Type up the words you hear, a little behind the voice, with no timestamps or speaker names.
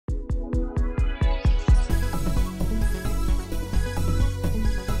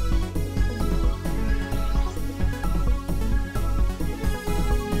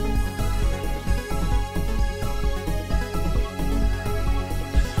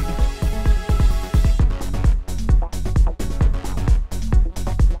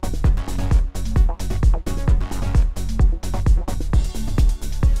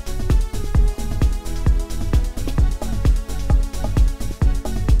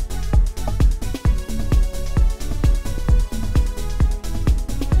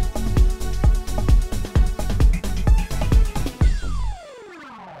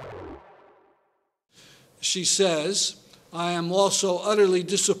She says, I am also utterly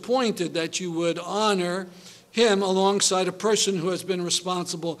disappointed that you would honor him alongside a person who has been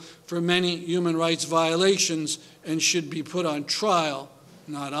responsible for many human rights violations and should be put on trial,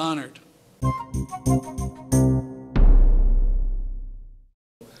 not honored.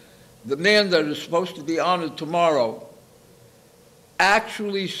 The man that is supposed to be honored tomorrow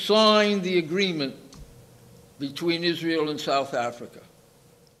actually signed the agreement between Israel and South Africa.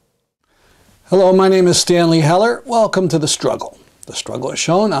 Hello, my name is Stanley Heller. Welcome to The Struggle. The Struggle is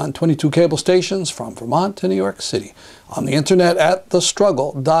shown on 22 cable stations from Vermont to New York City, on the internet at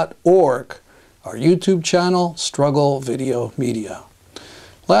thestruggle.org, our YouTube channel, Struggle Video Media.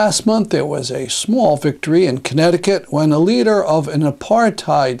 Last month there was a small victory in Connecticut when a leader of an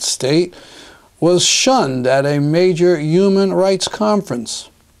apartheid state was shunned at a major human rights conference.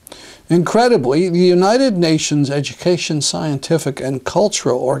 Incredibly, the United Nations Education, Scientific, and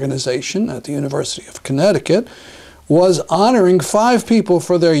Cultural Organization at the University of Connecticut was honoring 5 people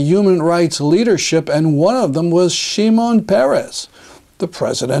for their human rights leadership, and one of them was Shimon Peres, the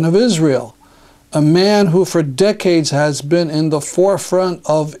president of Israel, a man who for decades has been in the forefront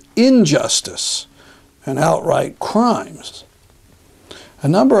of injustice and outright crimes. A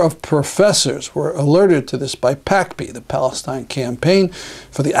number of professors were alerted to this by PACB, the Palestine Campaign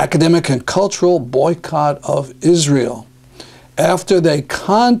for the Academic and Cultural Boycott of Israel. After they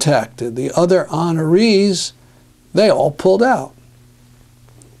contacted the other honorees, they all pulled out.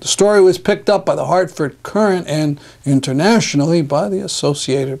 The story was picked up by the Hartford Courant and internationally by the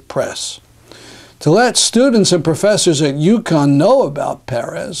Associated Press. To let students and professors at UConn know about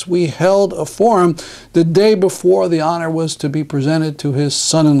Peres, we held a forum the day before the honor was to be presented to his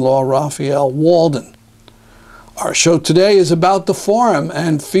son-in-law, Raphael Walden. Our show today is about the forum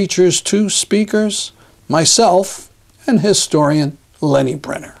and features 2 speakers, myself and historian Lenni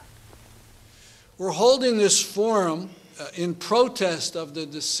Brenner. We're holding this forum in protest of the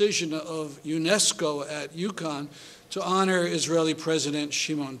decision of UNESCO at UConn to honor Israeli President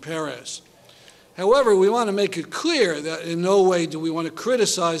Shimon Peres. However, we want to make it clear that in no way do we want to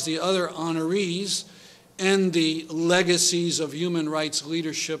criticize the other honorees and the Legacies of Human Rights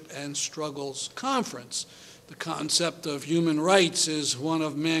Leadership and Struggles Conference. The concept of human rights is one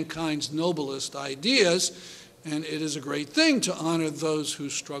of mankind's noblest ideas, and it is a great thing to honor those who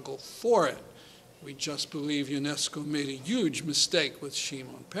struggle for it. We just believe UNESCO made a huge mistake with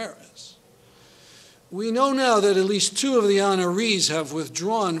Shimon Peres. We know now that at least 2 of the honorees have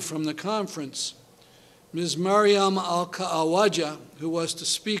withdrawn from the conference. Ms. Maryam al-Ka'awaja, who was to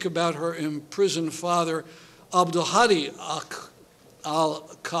speak about her imprisoned father, Abdulhadi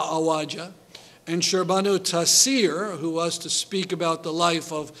al-Ka'awaja, and Sherbanu Taseer, who was to speak about the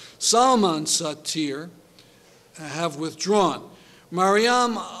life of Salman Satir, have withdrawn.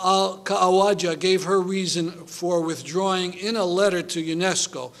 Maryam al-Ka'awaja gave her reason for withdrawing in a letter to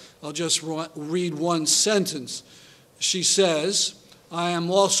UNESCO. I'll just read one sentence. She says, I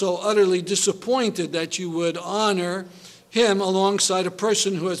am also utterly disappointed that you would honor him alongside a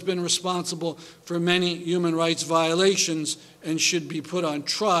person who has been responsible for many human rights violations and should be put on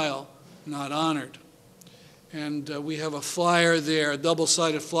trial, not honored. And we have a flyer there, a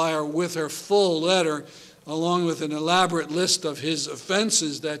double-sided flyer with her full letter, along with an elaborate list of his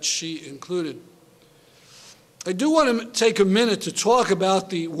offenses that she included. I do want to take a minute to talk about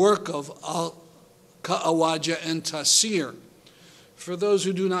the work of al-Ka'awaja and Taseer. For those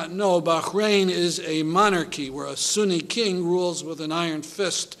who do not know, Bahrain is a monarchy where a Sunni king rules with an iron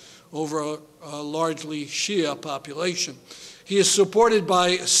fist over a largely Shia population. He is supported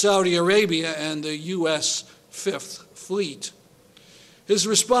by Saudi Arabia and the U.S. Fifth Fleet. His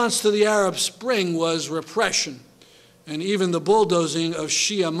response to the Arab Spring was repression and even the bulldozing of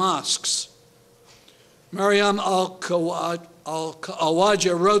Shia mosques. Maryam al-Ka'awaja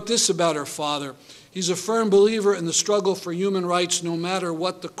wrote this about her father. He's a firm believer in the struggle for human rights no matter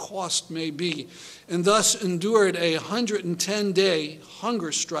what the cost may be, and thus endured a 110-day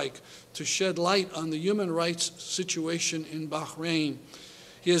hunger strike to shed light on the human rights situation in Bahrain.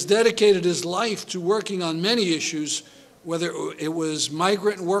 He has dedicated his life to working on many issues, whether it was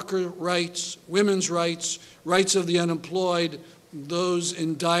migrant worker rights, women's rights, rights of the unemployed, those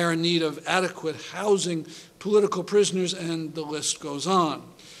in dire need of adequate housing, political prisoners, and the list goes on.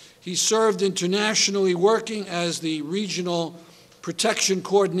 He served internationally working as the regional protection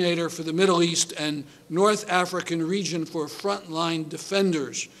coordinator for the Middle East and North African region for frontline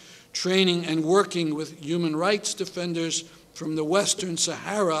defenders, training and working with human rights defenders from the Western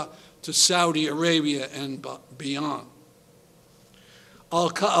Sahara to Saudi Arabia and beyond.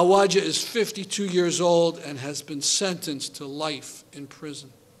 Al-Ka'awaja is 52 years old and has been sentenced to life in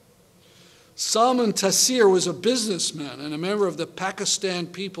prison. Salman Taseer was a businessman and a member of the Pakistan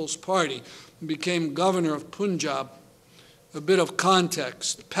People's Party and became governor of Punjab. A bit of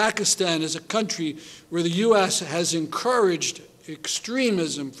context. Pakistan is a country where the U.S. has encouraged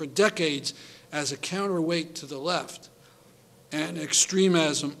extremism for decades as a counterweight to the left. And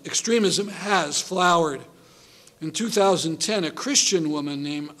extremism has flowered. In 2010, a Christian woman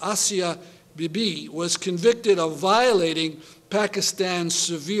named Asia Bibi was convicted of violating Pakistan's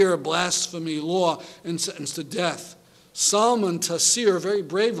severe blasphemy law and sentenced to death. Salman Taseer very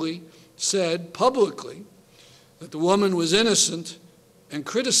bravely said publicly that the woman was innocent and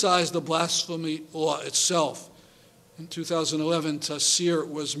criticized the blasphemy law itself. In 2011, Taseer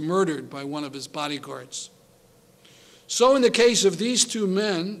was murdered by one of his bodyguards. So in the case of these two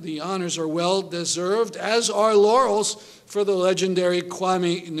men, the honors are well deserved, as are laurels for the legendary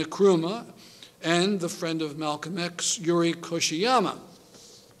Kwame Nkrumah and the friend of Malcolm X, Yuri Kochiyama.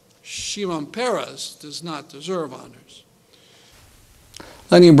 Shimon Peres does not deserve honors.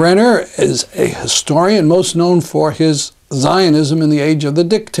 Lenni Brenner is a historian most known for his Zionism in the Age of the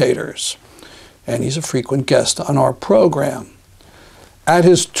Dictators, and he's a frequent guest on our program. At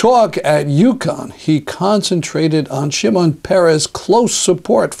his talk at UConn, he concentrated on Shimon Peres' close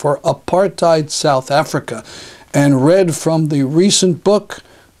support for apartheid South Africa and read from the recent book,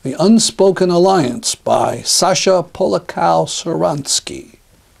 The Unspoken Alliance by Sasha Polakau-Saransky.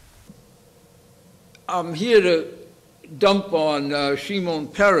 I'm here to dump on Shimon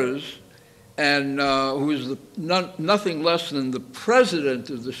Peres, and who is nothing less than the president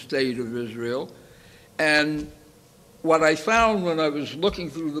of the State of Israel. And what I found when I was looking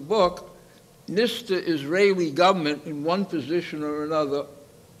through the book, missed the Israeli government in one position or another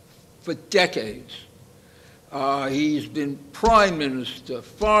for decades. He's been prime minister,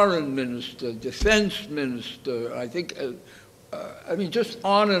 foreign minister, defense minister, I think, I mean, just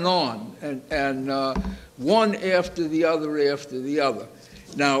on, and one after the other after the other.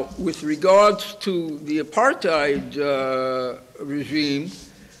 Now, with regards to the apartheid regime,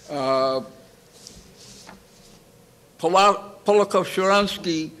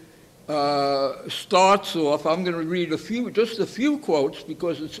 Polakau-Saransky starts off, I'm going to read just a few quotes,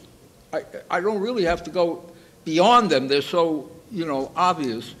 because I don't really have to go beyond them. They're so,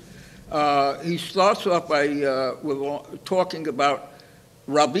 obvious. He starts off by talking about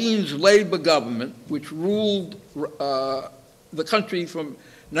Rabin's Labour government, which ruled the country from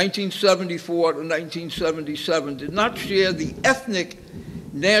 1974 to 1977, did not share the ethnic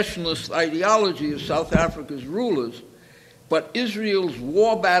nationalist ideology of South Africa's rulers, but Israel's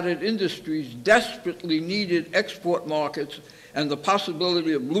war-battered industries desperately needed export markets, and the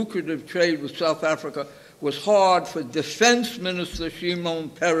possibility of lucrative trade with South Africa was hard for Defense Minister Shimon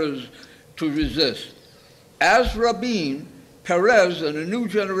Peres to resist. As Rabin, Peres and a new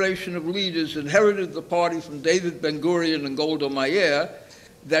generation of leaders inherited the party from David Ben-Gurion and Golda Meir,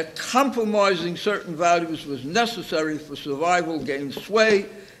 that compromising certain values was necessary for survival gained sway,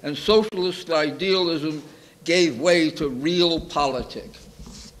 and socialist idealism gave way to real politics.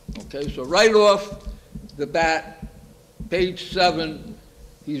 Okay, so right off the bat, page 7,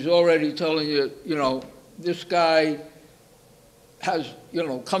 he's already telling you, this guy has,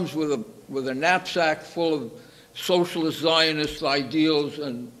 comes with a knapsack full of socialist Zionist ideals,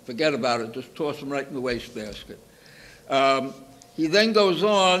 and forget about it, just toss them right in the wastebasket. He then goes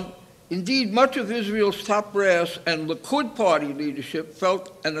on, indeed, much of Israel's top brass and Likud party leadership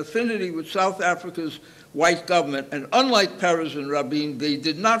felt an affinity with South Africa's white government, and unlike Peres and Rabin, they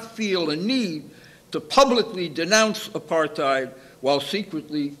did not feel a need to publicly denounce apartheid while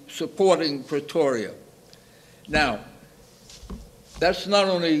secretly supporting Pretoria. Now, that's not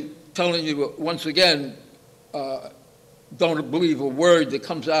only telling you, once again, don't believe a word that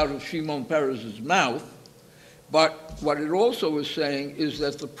comes out of Shimon Peres' mouth, but what it also is saying is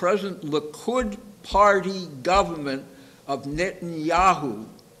that the present Likud party government of Netanyahu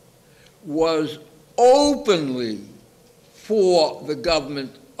was openly for the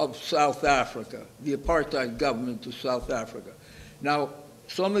government of South Africa, the apartheid government of South Africa. Now,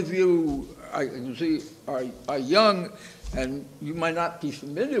 some of you, I can see, are young, and you might not be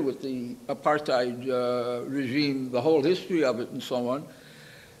familiar with the apartheid regime, the whole history of it and so on.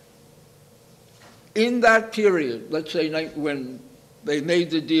 In that period, let's say when they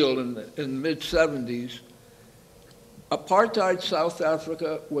made the deal in the mid-70s, apartheid South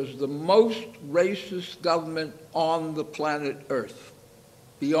Africa was the most racist government on the planet Earth,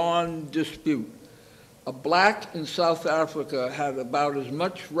 beyond dispute. A black in South Africa had about as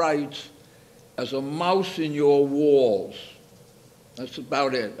much rights as a mouse in your walls. That's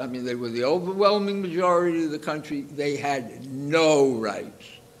about it. I mean, they were the overwhelming majority of the country. They had no rights.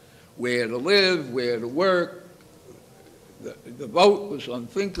 where to live, where to work. The vote was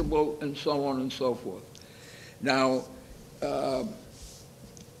unthinkable, and so on and so forth. Now,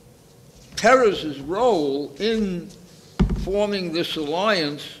 Peres's role in forming this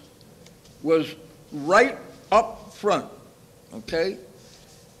alliance was right up front, okay?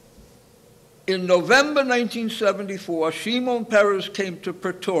 In November 1974, Shimon Peres came to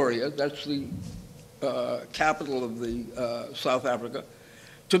Pretoria, that's the capital of the South Africa,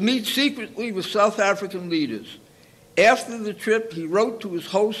 to meet secretly with South African leaders. After the trip, he wrote to his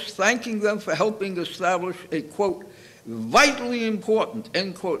hosts thanking them for helping establish a, quote, vitally important,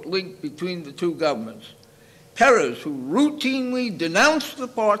 end quote, link between the two governments. Peres, who routinely denounced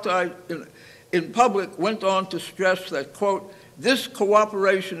apartheid in public, went on to stress that, quote, this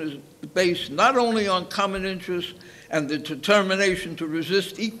cooperation is based not only on common interests and the determination to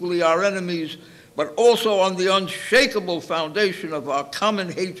resist equally our enemies, but also on the unshakable foundation of our common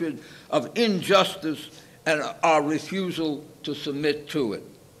hatred of injustice and our refusal to submit to it.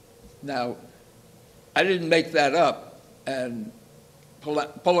 Now, I didn't make that up, and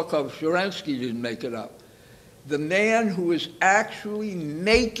Polakov-Sharansky didn't make it up. The man who is actually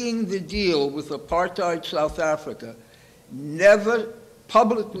making the deal with apartheid South Africa never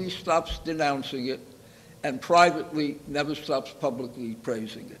publicly stops denouncing it, and privately never stops publicly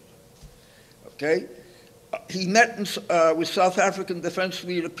praising it. Okay? He met with South African defense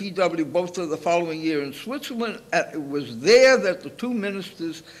leader P.W. Botha the following year in Switzerland. It was there that the two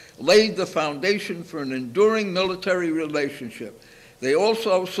ministers laid the foundation for an enduring military relationship. They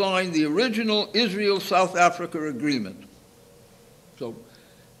also signed the original Israel-South Africa agreement. So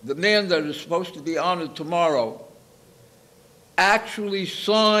the man that is supposed to be honored tomorrow actually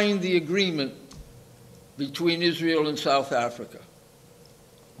signed the agreement between Israel and South Africa.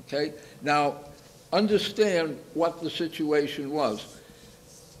 Okay? Now, understand what the situation was.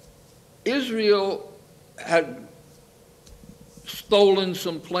 Israel had stolen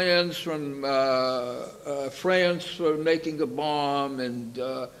some plans from France for making a bomb, and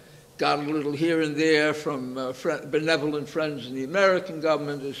got a little here and there from benevolent friends in the American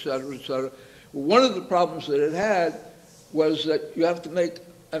government, et cetera, et cetera. One of the problems that it had was that you have to make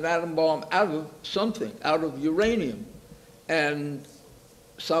an atom bomb out of something, out of uranium. And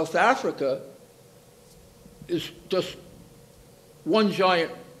South Africa is just one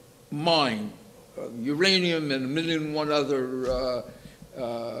giant mine of uranium and 1,000,001 other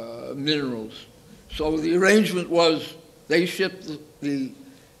minerals. So the arrangement was they shipped the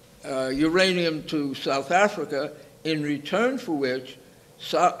uranium to South Africa, in return for which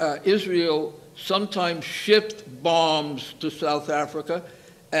Israel sometimes shipped bombs to South Africa,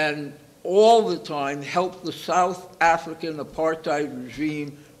 and all the time helped the South African apartheid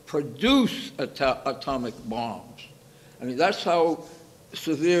regime produce atomic bombs. I mean, that's how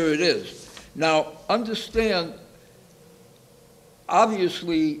severe it is. Now, understand,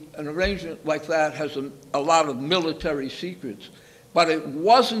 obviously, an arrangement like that has a lot of military secrets, but it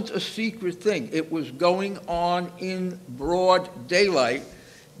wasn't a secret thing. It was going on in broad daylight.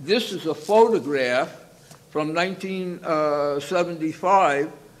 This is a photograph from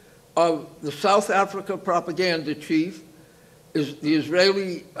 1975 of the South Africa propaganda chief, is the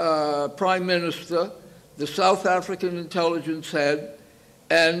Israeli prime minister, the South African intelligence head,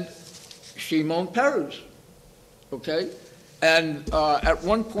 and Shimon Peres, okay? And at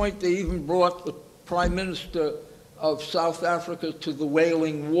one point, they even brought the prime minister of South Africa to the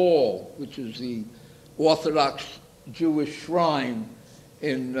Wailing Wall, which is the Orthodox Jewish shrine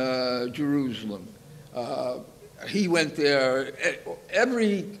in Jerusalem. He went there.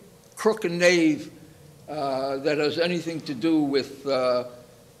 Every crook and knave that has anything to do with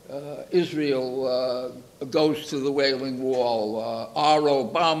Israel goes to the Wailing Wall. Our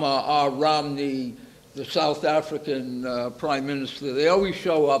Obama, our Romney, the South African prime minister, they always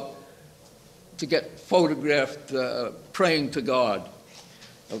show up to get photographed praying to God.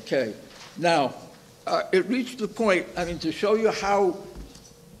 Okay. Now, it reached the point, I mean, to show you how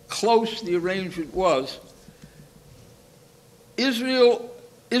close the arrangement was,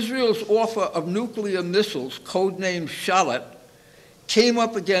 Israel's offer of nuclear missiles, codenamed Shalit, came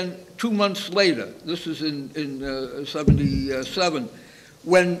up again 2 months later. This is in 77,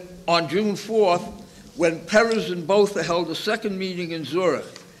 when on June 4th, when Peres and Botha held a second meeting in Zurich.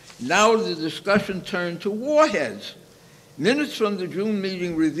 Now the discussion turned to warheads. Minutes from the June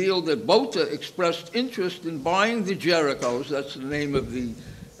meeting revealed that Botha expressed interest in buying the Jerichos, that's the name of the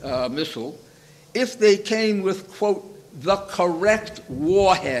missile, if they came with, quote, the correct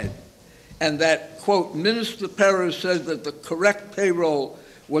warhead, and that, quote, Minister Peres said that the correct payroll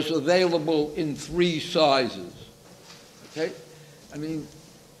was available in 3 sizes. Okay? I mean,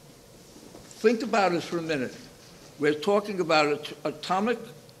 think about it for a minute. We're talking about atomic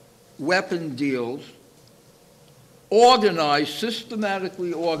weapon deals organized,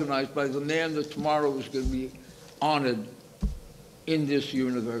 systematically organized by the man that tomorrow is going to be honored in this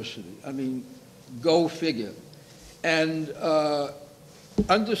university. I mean, go figure. And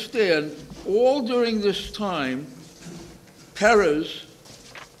understand, all during this time, Peres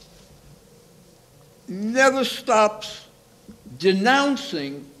never stops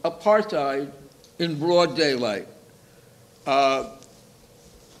denouncing apartheid in broad daylight. On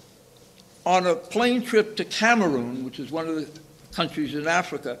a plane trip to Cameroon, which is one of the countries in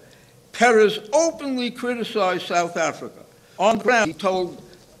Africa, Peres openly criticized South Africa. On the ground, he told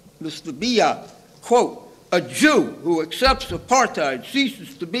Mr. Biya, quote, "A Jew who accepts apartheid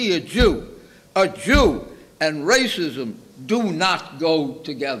ceases to be a Jew. A Jew and racism do not go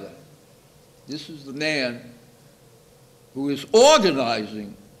together." This is the man who is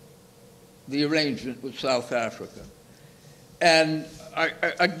organizing the arrangement with South Africa. And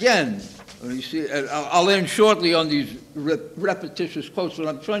again, let me see, I'll end shortly on these repetitious quotes, but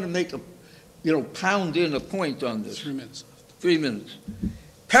I'm trying to make pound in a point on this. 3 minutes. 3 minutes.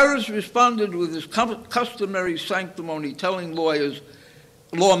 Peres responded with his customary sanctimony, telling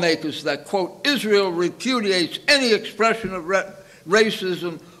lawmakers that, quote, "Israel repudiates any expression of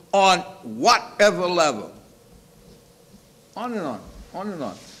racism on whatever level." On and on, on and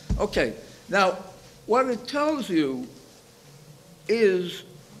on. Okay, now, what it tells you is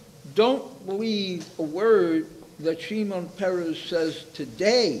don't believe a word that Shimon Peres says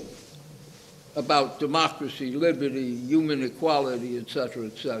today about democracy, liberty, human equality, etc.,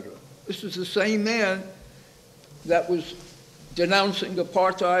 etc. This is the same man that was denouncing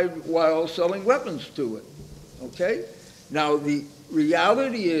apartheid while selling weapons to it, okay? Now, the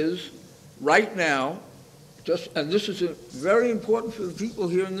reality is, right now, and this is very important for the people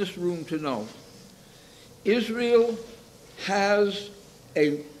here in this room to know, Israel has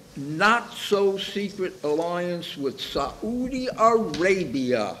a not-so-secret alliance with Saudi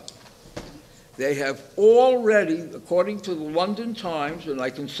Arabia. They have already, according to the London Times, and I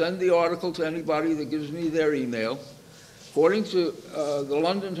can send the article to anybody that gives me their email, according to the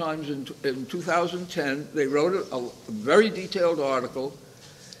London Times in 2010, they wrote a very detailed article.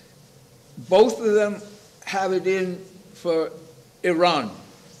 Both of them have it in for Iran.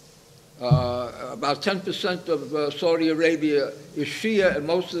 About 10% of Saudi Arabia is Shia, and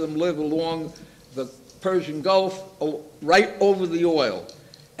most of them live along the Persian Gulf, right over the oil.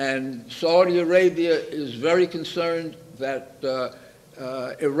 And Saudi Arabia is very concerned that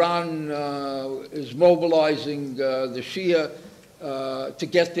Iran is mobilizing the Shia to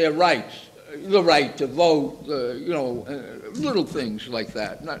get their rights, the right to vote, little things like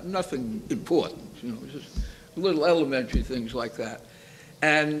that, nothing important, just little elementary things like that.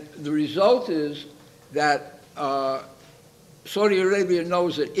 And the result is that Saudi Arabia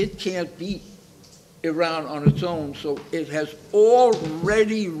knows that it can't beat Iran on its own, so it has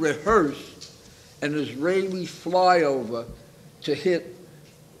already rehearsed an Israeli flyover to hit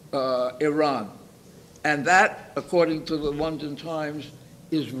Iran. And that, according to the London Times,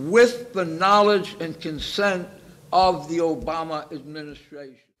 is with the knowledge and consent of the Obama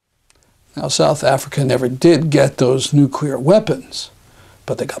administration. Now, South Africa never did get those nuclear weapons,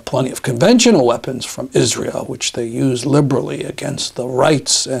 but they got plenty of conventional weapons from Israel, which they used liberally against the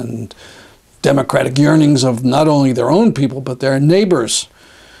rights and democratic yearnings of not only their own people, but their neighbors.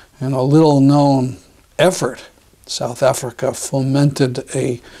 In a little-known effort, South Africa fomented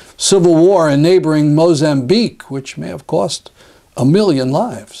a civil war in neighboring Mozambique, which may have cost 1 million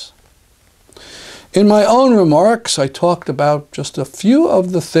lives. In my own remarks, I talked about just a few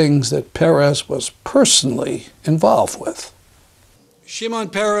of the things that Peres was personally involved with. Shimon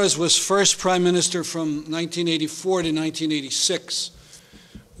Peres was first prime minister from 1984 to 1986.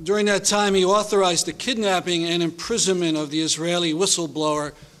 During that time, he authorized the kidnapping and imprisonment of the Israeli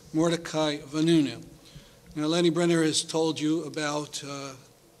whistleblower Mordechai Vanunu. Now, Lenni Brenner has told you about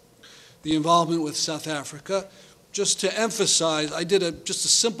the involvement with South Africa. Just to emphasize, I did just a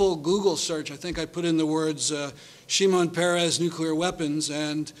simple Google search. I think I put in the words Shimon Peres nuclear weapons,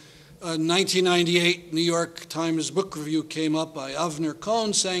 and 1998 New York Times book review came up by Avner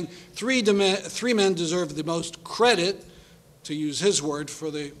Cohen saying three men deserve the most credit, to use his word,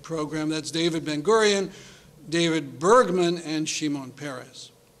 for the program. That's David Ben-Gurion, David Bergman, and Shimon Peres.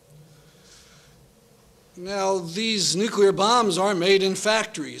 Now, these nuclear bombs aren't made in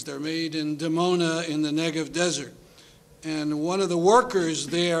factories. They're made in Dimona in the Negev desert. And one of the workers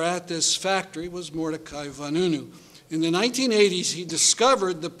there at this factory was Mordechai Vanunu. In the 1980s, he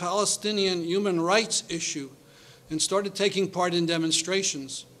discovered the Palestinian human rights issue and started taking part in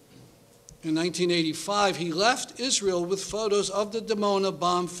demonstrations. In 1985, he left Israel with photos of the Dimona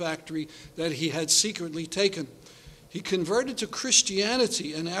bomb factory that he had secretly taken. He converted to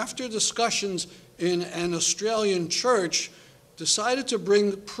Christianity, and after discussions in an Australian church, decided to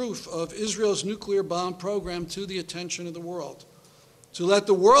bring the proof of Israel's nuclear bomb program to the attention of the world, to let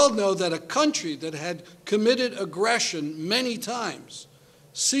the world know that a country that had committed aggression many times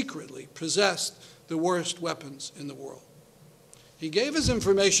secretly possessed the worst weapons in the world. He gave his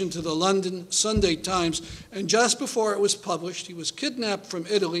information to the London Sunday Times, and just before it was published, he was kidnapped from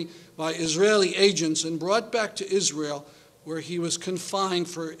Italy by Israeli agents and brought back to Israel, where he was confined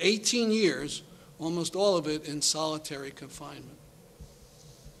for 18 years, almost all of it in solitary confinement.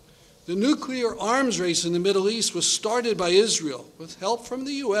 The nuclear arms race in the Middle East was started by Israel with help from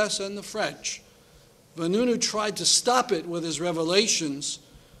the US and the French. Vanunu tried to stop it with his revelations.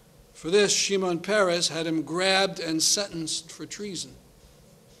 For this, Shimon Peres had him grabbed and sentenced for treason.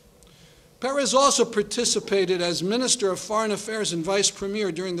 Peres also participated as Minister of Foreign Affairs and Vice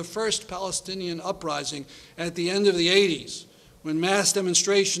Premier during the first Palestinian uprising at the end of the 80s, when mass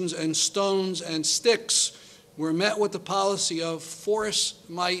demonstrations and stones and sticks were met with the policy of force,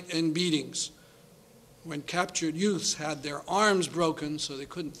 might, and beatings, when captured youths had their arms broken so they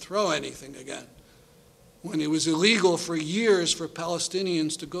couldn't throw anything again, when it was illegal for years for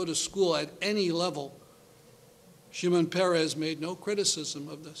Palestinians to go to school at any level. Shimon Peres made no criticism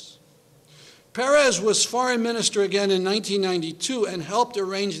of this. Peres was foreign minister again in 1992 and helped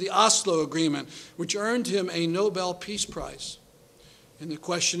arrange the Oslo Agreement, which earned him a Nobel Peace Prize. In the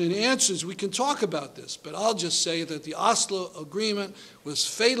question and answers, we can talk about this, but I'll just say that the Oslo Agreement was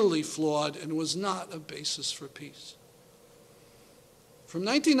fatally flawed and was not a basis for peace. From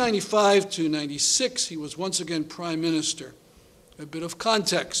 1995 to 96, he was once again prime minister. A bit of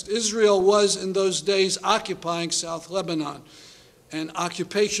context. Israel was in those days occupying South Lebanon, an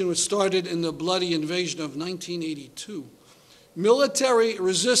occupation which started in the bloody invasion of 1982. Military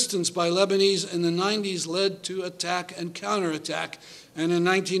resistance by Lebanese in the 90s led to attack and counterattack, and in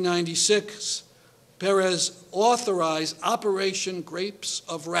 1996, Peres authorized Operation Grapes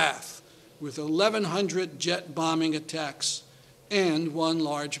of Wrath with 1,100 jet bombing attacks and one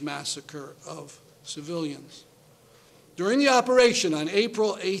large massacre of civilians. During the operation on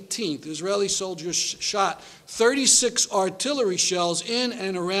April 18th, Israeli soldiers shot 36 artillery shells in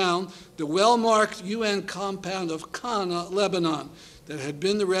and around the well-marked UN compound of Qana, Lebanon, that had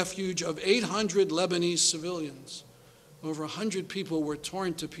been the refuge of 800 Lebanese civilians. Over 100 people were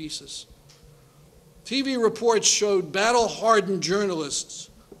torn to pieces. TV reports showed battle-hardened journalists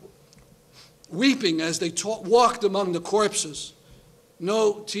weeping as they walked among the corpses.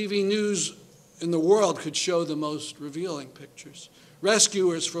 No TV news in the world could show the most revealing pictures.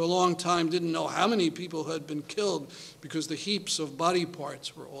 Rescuers for a long time didn't know how many people had been killed because the heaps of body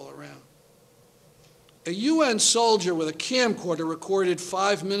parts were all around. A UN soldier with a camcorder recorded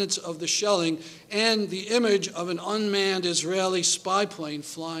 5 minutes of the shelling and the image of an unmanned Israeli spy plane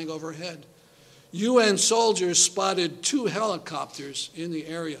flying overhead. UN soldiers spotted 2 helicopters in the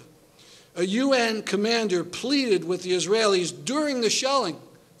area. A UN commander pleaded with the Israelis during the shelling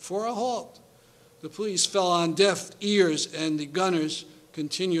for a halt. The police fell on deaf ears and the gunners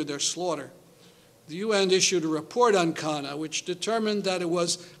continued their slaughter. The UN issued a report on Qana which determined that it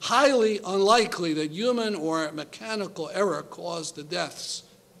was highly unlikely that human or mechanical error caused the deaths.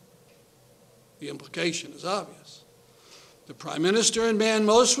 The implication is obvious. The prime minister and man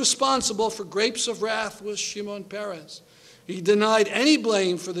most responsible for Grapes of Wrath was Shimon Peres. He denied any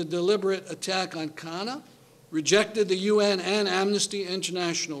blame for the deliberate attack on Qana, rejected the UN and Amnesty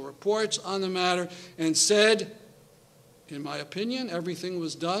International reports on the matter, and said, in my opinion, everything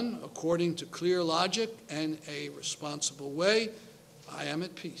was done according to clear logic and a responsible way. I am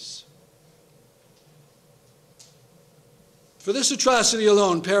at peace. For this atrocity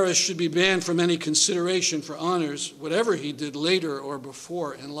alone, Peres should be banned from any consideration for honors, whatever he did later or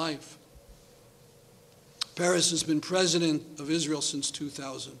before in life. Peres has been president of Israel since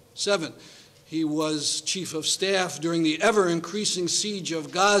 2007. He was chief of staff during the ever-increasing siege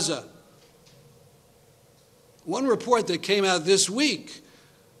of Gaza. One report that came out this week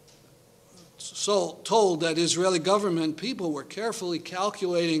told that Israeli government people were carefully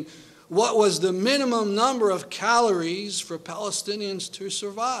calculating what was the minimum number of calories for Palestinians to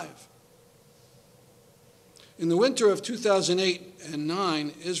survive. In the winter of 2008 and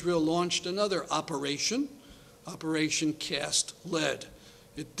 9, Israel launched another operation, Operation Cast Lead.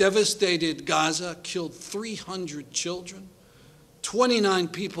 It devastated Gaza, killed 300 children, 29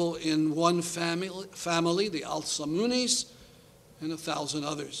 people in one family, the Al-Samunis, and 1,000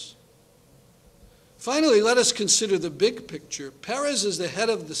 others. Finally, let us consider the big picture. Peres is the head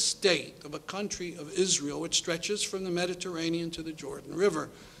of the state of a country of Israel, which stretches from the Mediterranean to the Jordan River.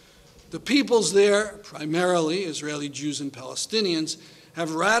 The peoples there, primarily Israeli Jews and Palestinians,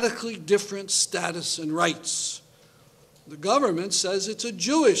 have radically different status and rights. The government says it's a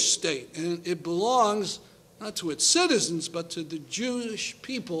Jewish state, and it belongs not to its citizens, but to the Jewish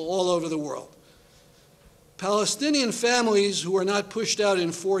people all over the world. Palestinian families who were not pushed out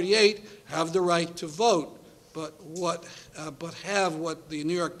in 48 have the right to vote, but have what the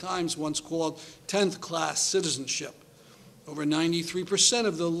New York Times once called 10th-class citizenship. Over 93%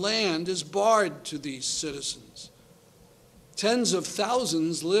 of the land is barred to these citizens. Tens of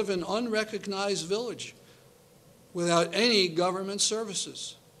thousands live in unrecognized villages without any government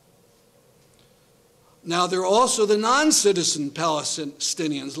services. Now, there are also the non-citizen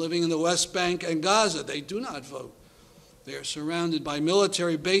Palestinians living in the West Bank and Gaza. They do not vote. They are surrounded by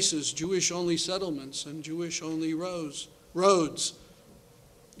military bases, Jewish-only settlements, and Jewish-only roads.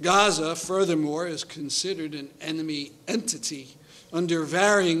 Gaza, furthermore, is considered an enemy entity under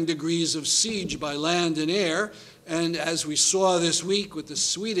varying degrees of siege by land and air, and as we saw this week with the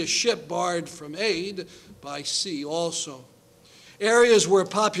Swedish ship barred from aid, by sea also. Areas where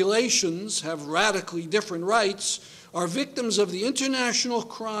populations have radically different rights are victims of the international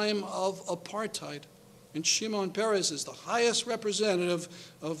crime of apartheid. And Shimon Peres is the highest representative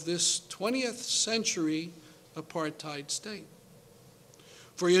of this 20th century apartheid state.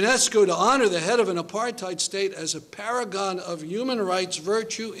 For UNESCO to honor the head of an apartheid state as a paragon of human rights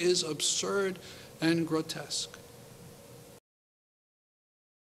virtue is absurd and grotesque.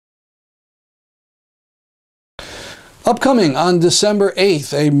 Upcoming on December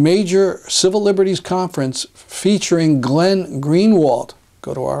 8th, a major civil liberties conference featuring Glenn Greenwald.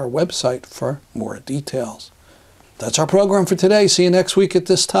 Go to our website for more details. That's our program for today. See you next week at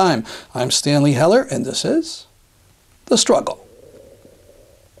this time. I'm Stanley Heller, and this is The Struggle.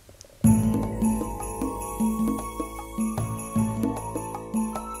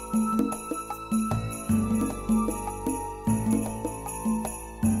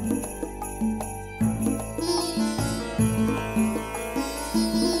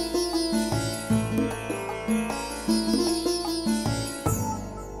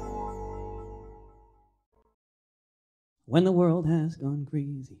 When the world has gone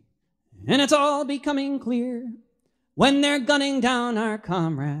crazy and it's all becoming clear, when they're gunning down our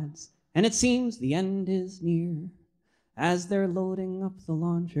comrades and it seems the end is near, as they're loading up the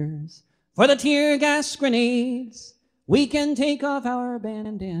launchers for the tear gas grenades, we can take off our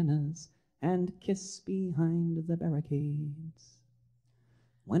bandanas and kiss behind the barricades.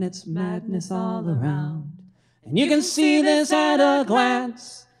 When it's madness all around and you can see this at a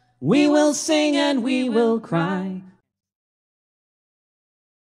glance, we will sing and we will cry,